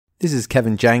This is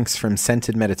Kevin Janks from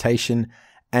Centered Meditation,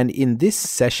 and in this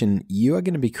session, you are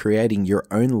going to be creating your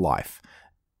own life.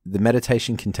 The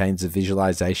meditation contains a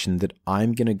visualization that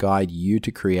I'm going to guide you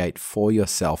to create for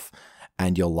yourself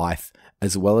and your life,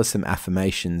 as well as some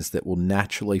affirmations that will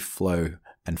naturally flow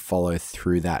and follow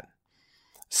through that.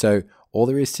 So all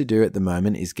there is to do at the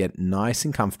moment is get nice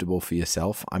and comfortable for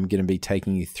yourself. I'm going to be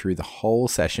taking you through the whole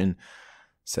session.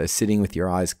 So sitting with your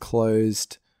eyes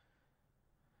closed,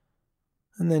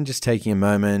 and then just taking a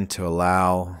moment to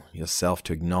allow yourself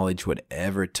to acknowledge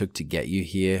whatever it took to get you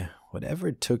here, whatever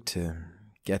it took to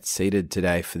get seated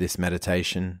today for this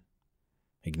meditation,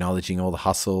 acknowledging all the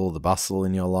hustle, the bustle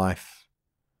in your life,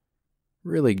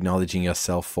 really acknowledging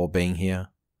yourself for being here.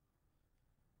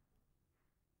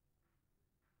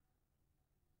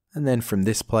 And then from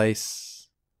this place,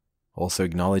 also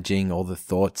acknowledging all the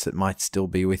thoughts that might still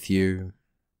be with you,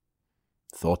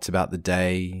 thoughts about the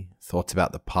day, thoughts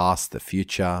about the past, the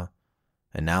future,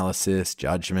 analysis,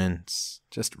 judgments,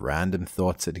 just random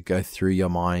thoughts that go through your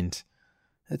mind.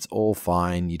 It's all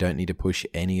fine. You don't need to push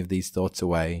any of these thoughts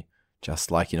away, just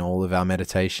like in all of our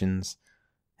meditations.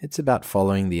 It's about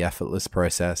following the effortless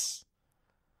process.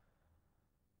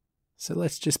 So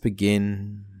let's just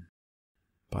begin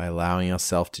by allowing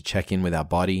yourself to check in with our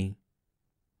body.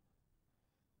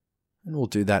 And we'll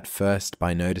do that first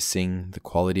by noticing the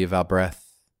quality of our breath.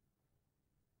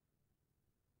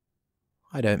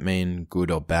 I don't mean good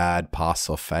or bad, pass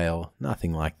or fail,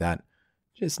 nothing like that.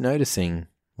 Just noticing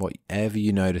whatever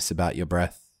you notice about your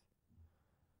breath.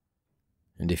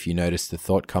 And if you notice the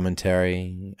thought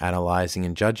commentary, analyzing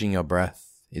and judging your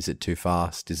breath, is it too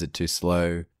fast? Is it too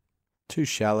slow? Too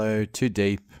shallow? Too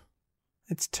deep?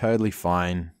 It's totally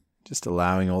fine. Just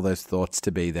allowing all those thoughts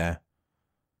to be there.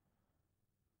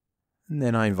 And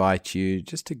then I invite you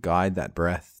just to guide that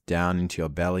breath down into your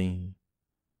belly,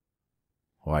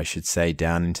 or I should say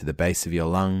down into the base of your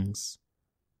lungs.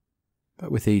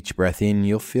 But with each breath in,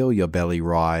 you'll feel your belly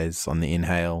rise on the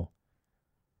inhale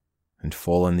and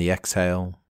fall on the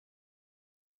exhale.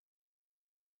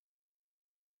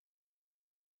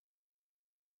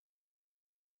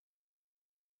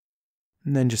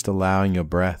 And then just allowing your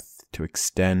breath to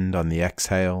extend on the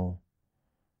exhale,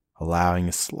 allowing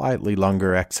a slightly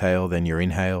longer exhale than your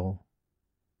inhale.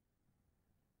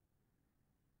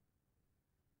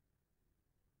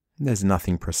 There's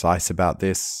nothing precise about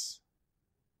this.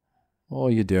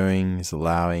 All you're doing is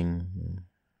allowing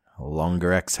a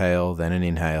longer exhale than an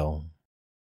inhale,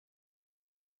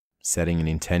 setting an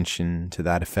intention to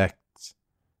that effect,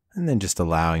 and then just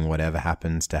allowing whatever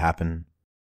happens to happen.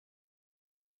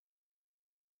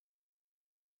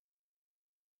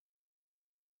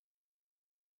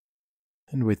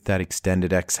 And with that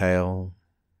extended exhale,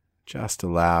 just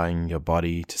allowing your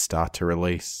body to start to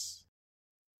release.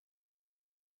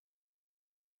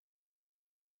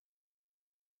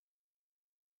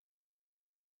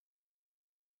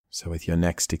 So with your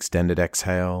next extended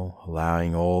exhale,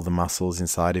 allowing all the muscles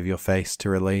inside of your face to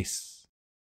release.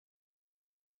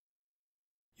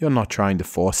 You're not trying to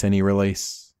force any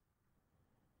release,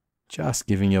 just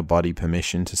giving your body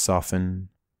permission to soften.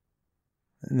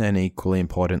 And then equally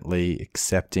importantly,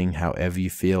 accepting however you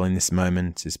feel in this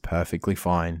moment is perfectly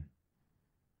fine.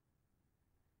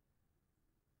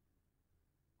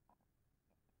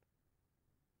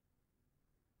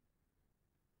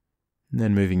 And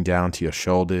then moving down to your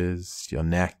shoulders, your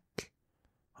neck.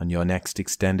 On your next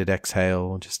extended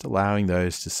exhale, just allowing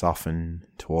those to soften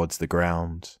towards the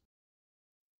ground.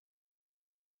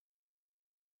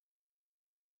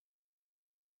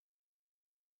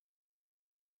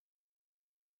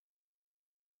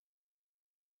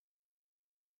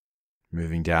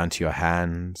 Moving down to your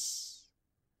hands.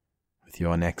 With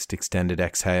your next extended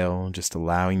exhale, just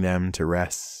allowing them to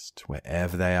rest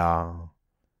wherever they are.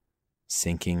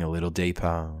 Sinking a little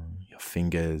deeper, your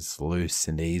fingers loose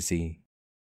and easy.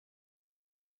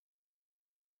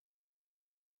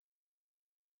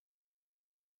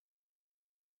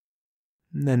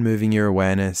 And then moving your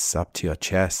awareness up to your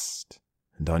chest,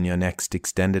 and on your next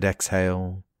extended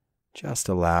exhale, just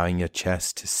allowing your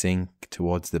chest to sink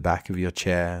towards the back of your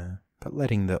chair, but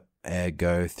letting the air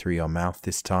go through your mouth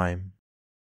this time.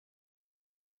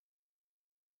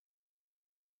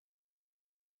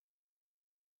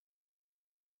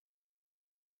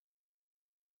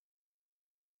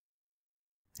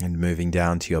 And moving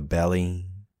down to your belly.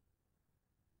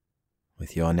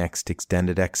 With your next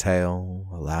extended exhale,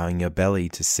 allowing your belly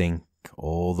to sink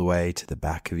all the way to the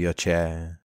back of your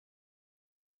chair.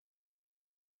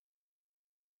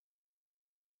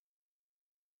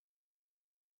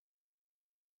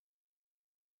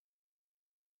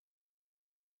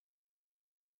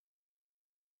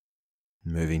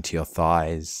 moving to your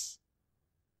thighs.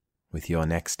 With your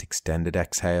next extended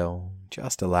exhale,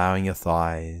 just allowing your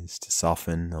thighs to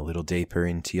soften a little deeper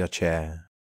into your chair.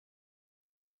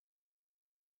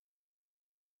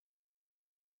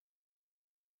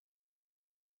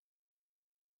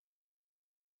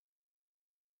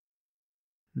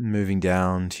 Moving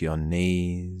down to your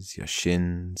knees, your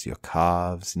shins, your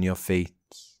calves, and your feet.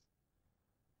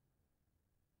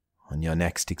 On your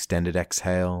next extended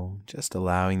exhale, just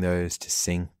allowing those to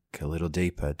sink a little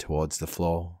deeper towards the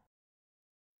floor.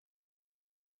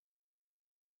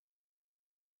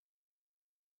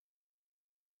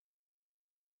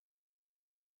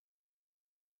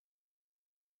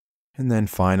 And then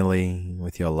finally,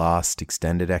 with your last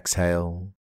extended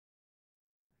exhale,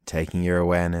 taking your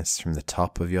awareness from the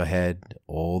top of your head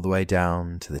all the way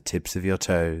down to the tips of your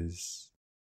toes,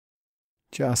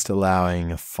 just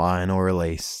allowing a final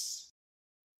release.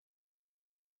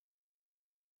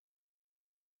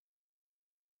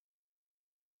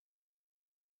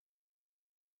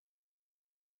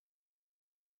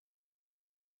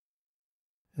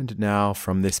 And now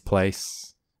from this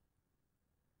place,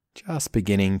 just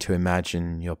beginning to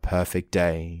imagine your perfect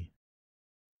day.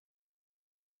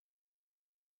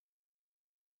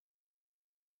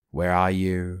 Where are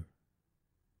you?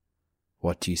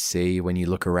 What do you see when you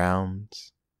look around?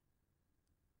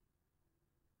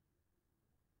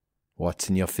 What's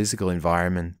in your physical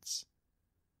environment?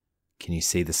 Can you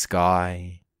see the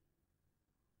sky?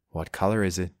 What color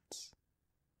is it?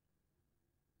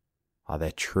 Are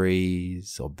there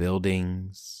trees or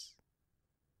buildings,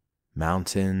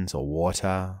 mountains or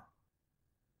water?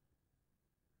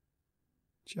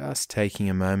 Just taking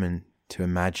a moment to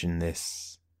imagine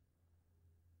this,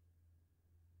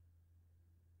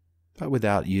 but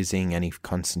without using any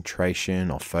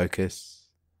concentration or focus,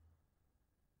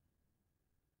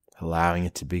 allowing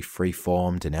it to be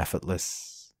free-formed and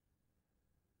effortless,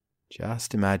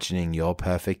 just imagining your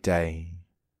perfect day,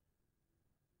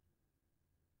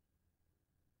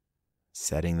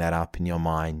 setting that up in your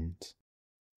mind.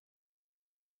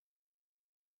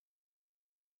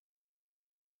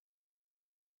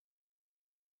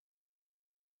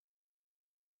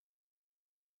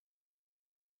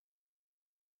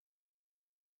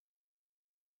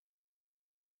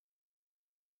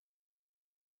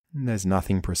 And there's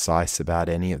nothing precise about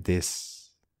any of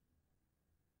this.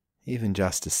 Even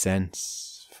just a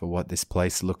sense for what this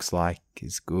place looks like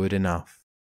is good enough.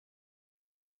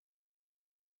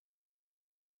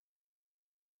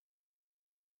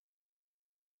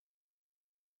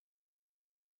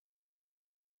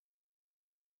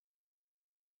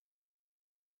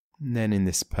 And then in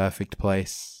this perfect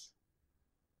place,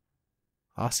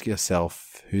 ask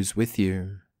yourself who's with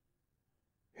you,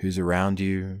 who's around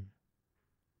you.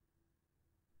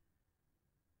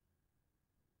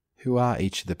 Who are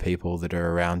each of the people that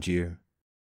are around you?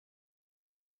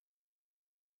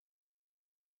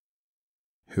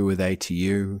 Who are they to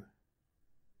you?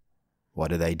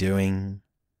 What are they doing?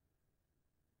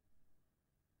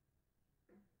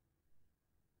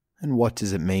 And what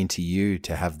does it mean to you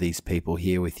to have these people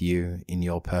here with you in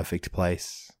your perfect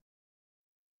place?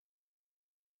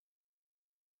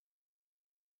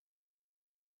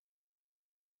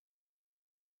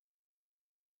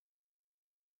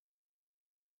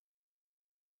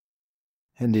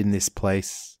 And in this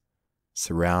place,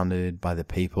 surrounded by the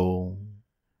people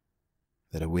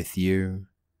that are with you,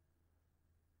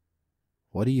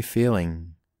 what are you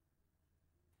feeling?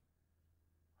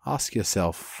 Ask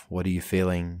yourself, what are you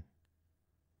feeling?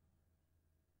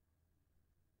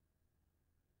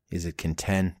 Is it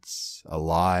content,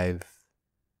 alive,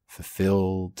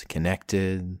 fulfilled,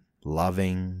 connected,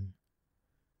 loving,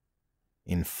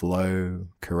 in flow,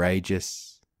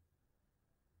 courageous?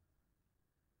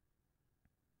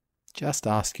 Just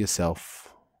ask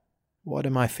yourself, what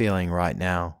am I feeling right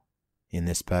now in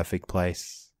this perfect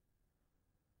place?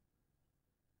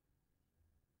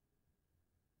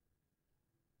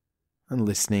 And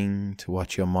listening to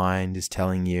what your mind is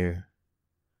telling you,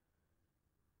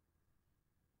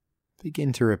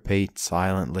 begin to repeat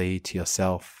silently to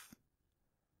yourself,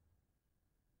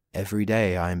 every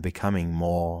day I am becoming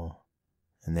more,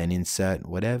 and then insert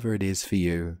whatever it is for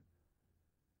you.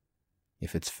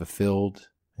 If it's fulfilled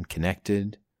and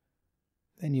connected,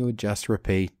 then you would just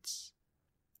repeat,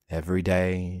 every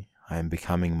day I am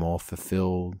becoming more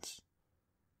fulfilled,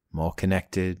 more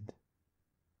connected.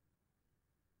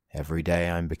 Every day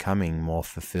I'm becoming more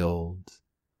fulfilled,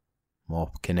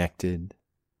 more connected.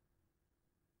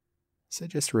 So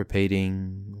just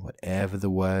repeating whatever the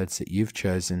words that you've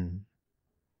chosen.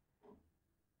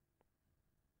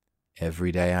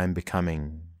 Every day I'm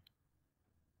becoming.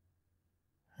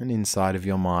 and inside of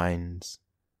your mind.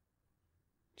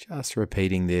 Just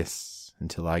repeating this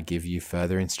until I give you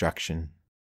further instruction.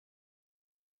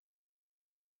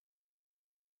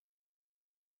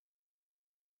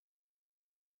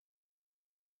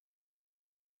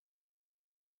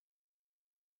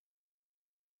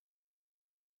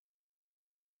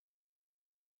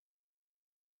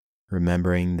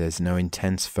 Remembering there's no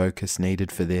intense focus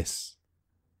needed for this,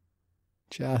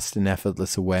 just an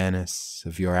effortless awareness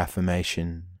of your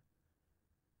affirmation.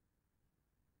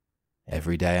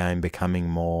 Every day I'm becoming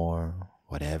more,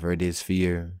 whatever it is for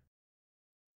you.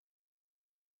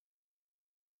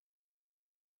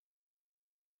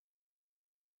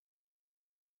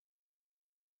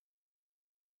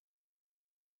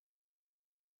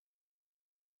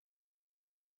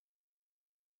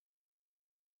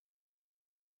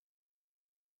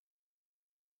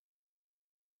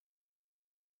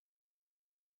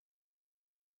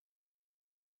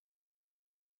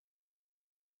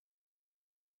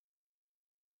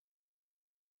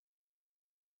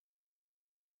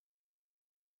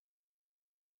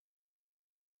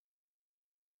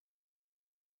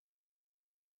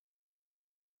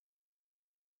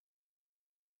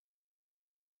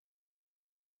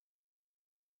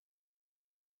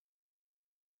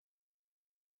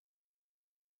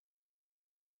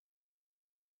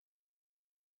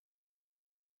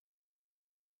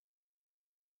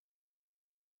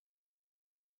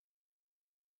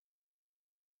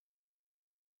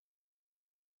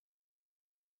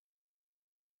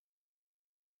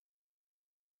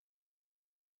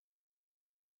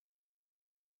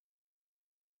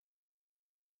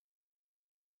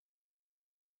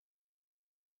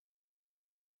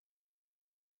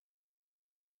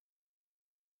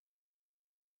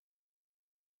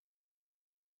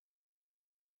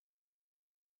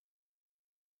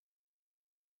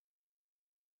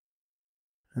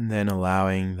 And then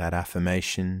allowing that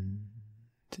affirmation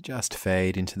to just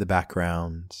fade into the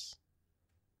background.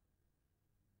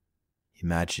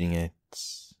 Imagining it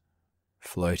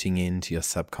floating into your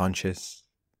subconscious,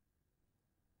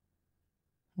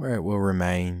 where it will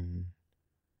remain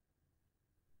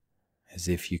as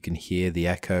if you can hear the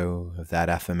echo of that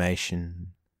affirmation.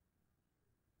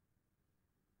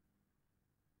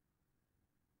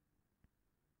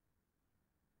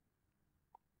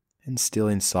 And still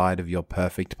inside of your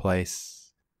perfect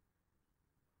place,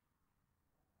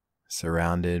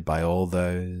 surrounded by all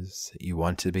those that you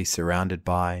want to be surrounded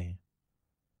by,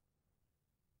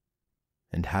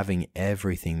 and having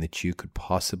everything that you could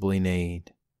possibly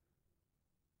need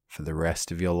for the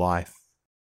rest of your life.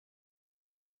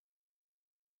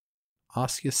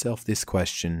 Ask yourself this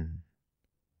question: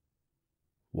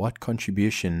 what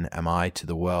contribution am I to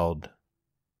the world?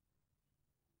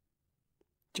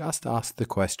 Just ask the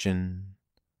question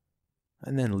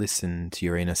and then listen to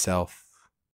your inner self.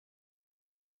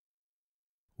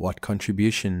 What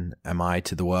contribution am I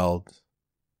to the world?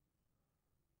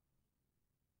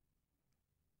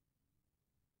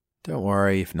 Don't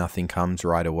worry if nothing comes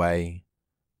right away,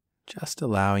 just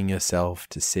allowing yourself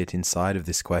to sit inside of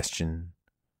this question,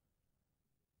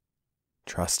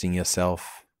 trusting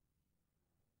yourself.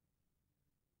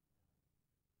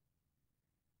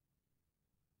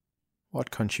 What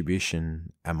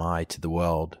contribution am I to the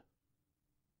world?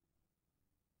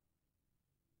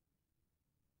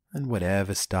 And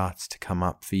whatever starts to come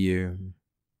up for you,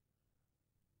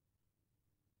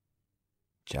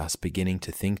 just beginning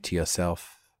to think to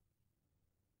yourself,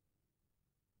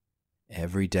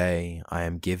 every day I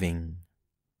am giving,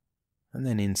 and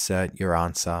then insert your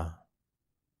answer,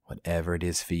 whatever it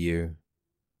is for you.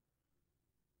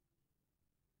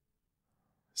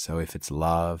 So if it's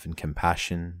love and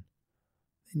compassion,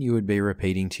 then you would be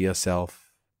repeating to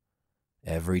yourself,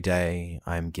 every day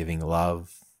I am giving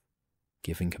love,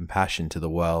 giving compassion to the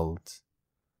world.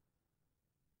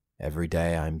 Every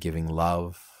day I am giving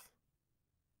love,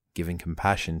 giving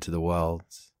compassion to the world.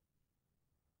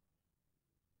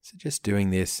 So just doing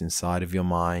this inside of your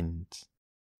mind,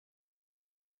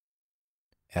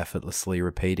 effortlessly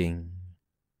repeating,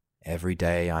 every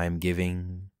day I am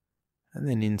giving, and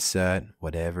then insert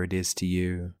whatever it is to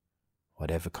you,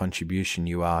 whatever contribution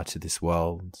you are to this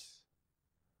world.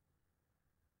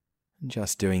 And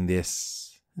just doing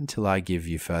this until I give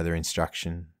you further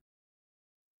instruction.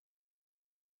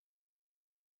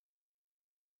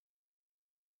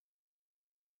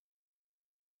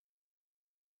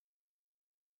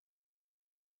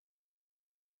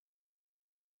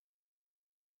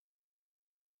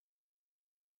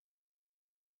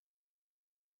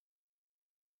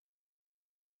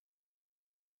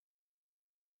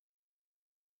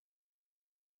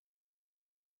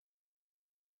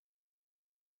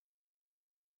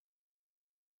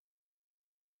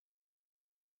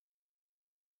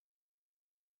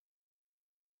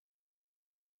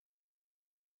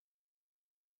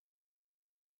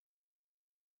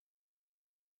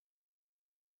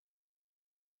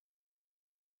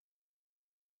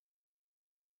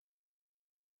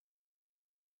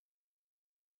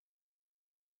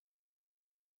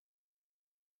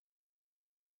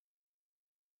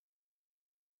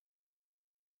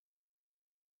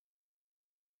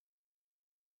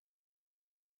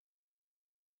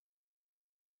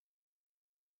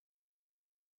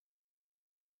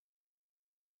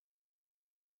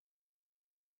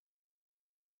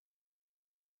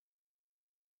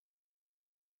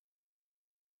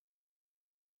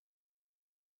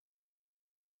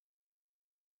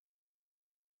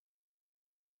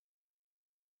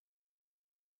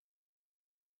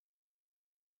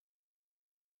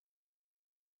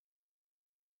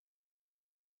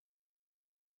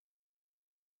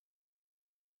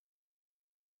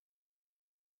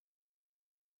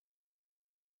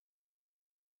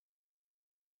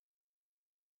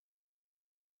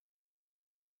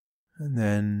 And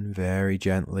then very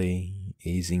gently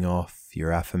easing off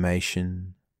your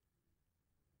affirmation,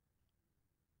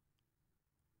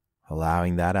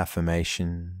 allowing that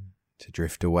affirmation to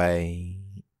drift away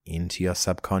into your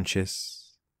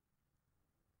subconscious.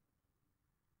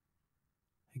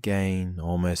 Again,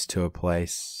 almost to a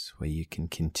place where you can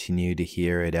continue to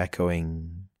hear it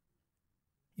echoing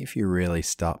if you really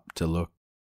stop to look.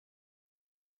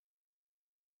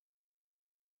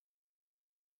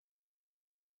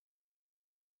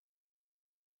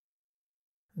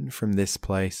 And from this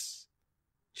place,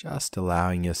 just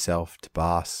allowing yourself to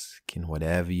bask in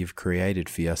whatever you've created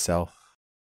for yourself.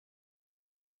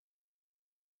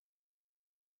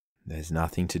 There's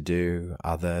nothing to do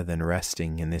other than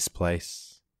resting in this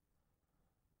place.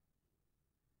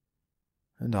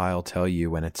 And I'll tell you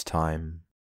when it's time.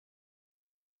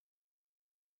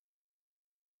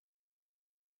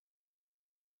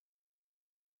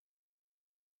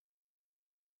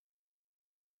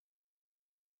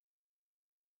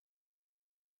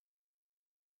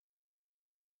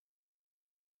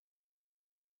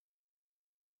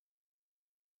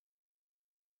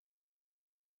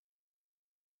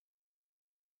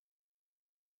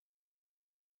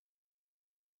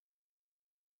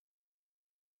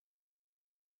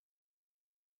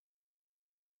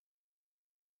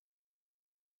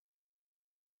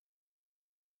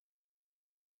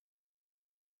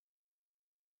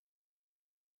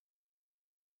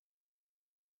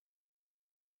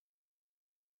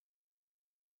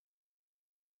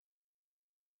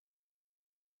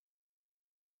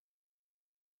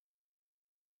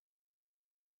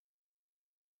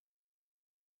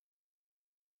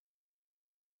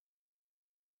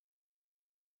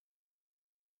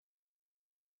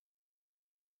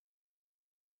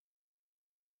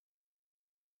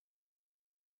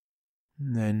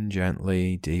 And then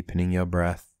gently deepening your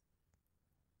breath,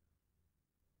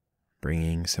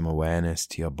 bringing some awareness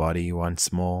to your body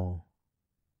once more.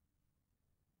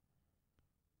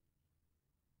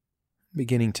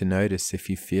 Beginning to notice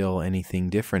if you feel anything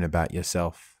different about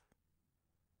yourself.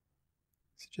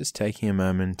 So just taking a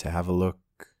moment to have a look,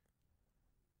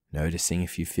 noticing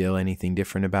if you feel anything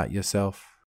different about yourself.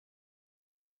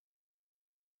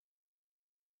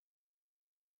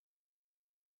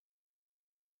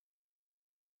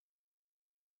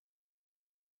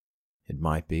 It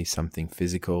might be something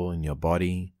physical in your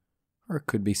body, or it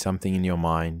could be something in your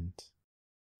mind.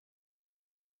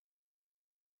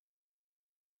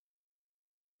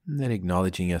 And then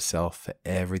acknowledging yourself for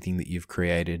everything that you've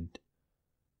created,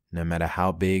 no matter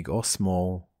how big or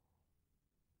small.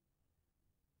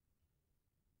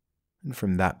 And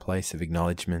from that place of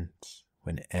acknowledgement,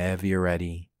 whenever you're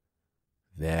ready,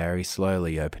 very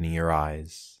slowly opening your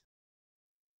eyes.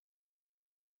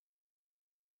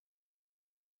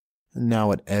 And now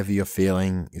whatever you're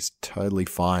feeling is totally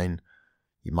fine.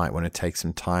 You might want to take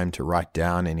some time to write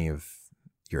down any of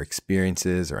your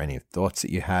experiences or any thoughts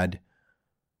that you had.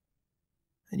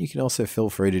 And you can also feel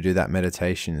free to do that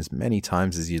meditation as many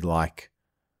times as you'd like.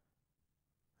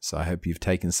 So I hope you've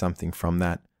taken something from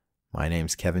that. My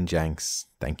name's Kevin Janks.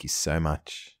 Thank you so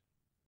much.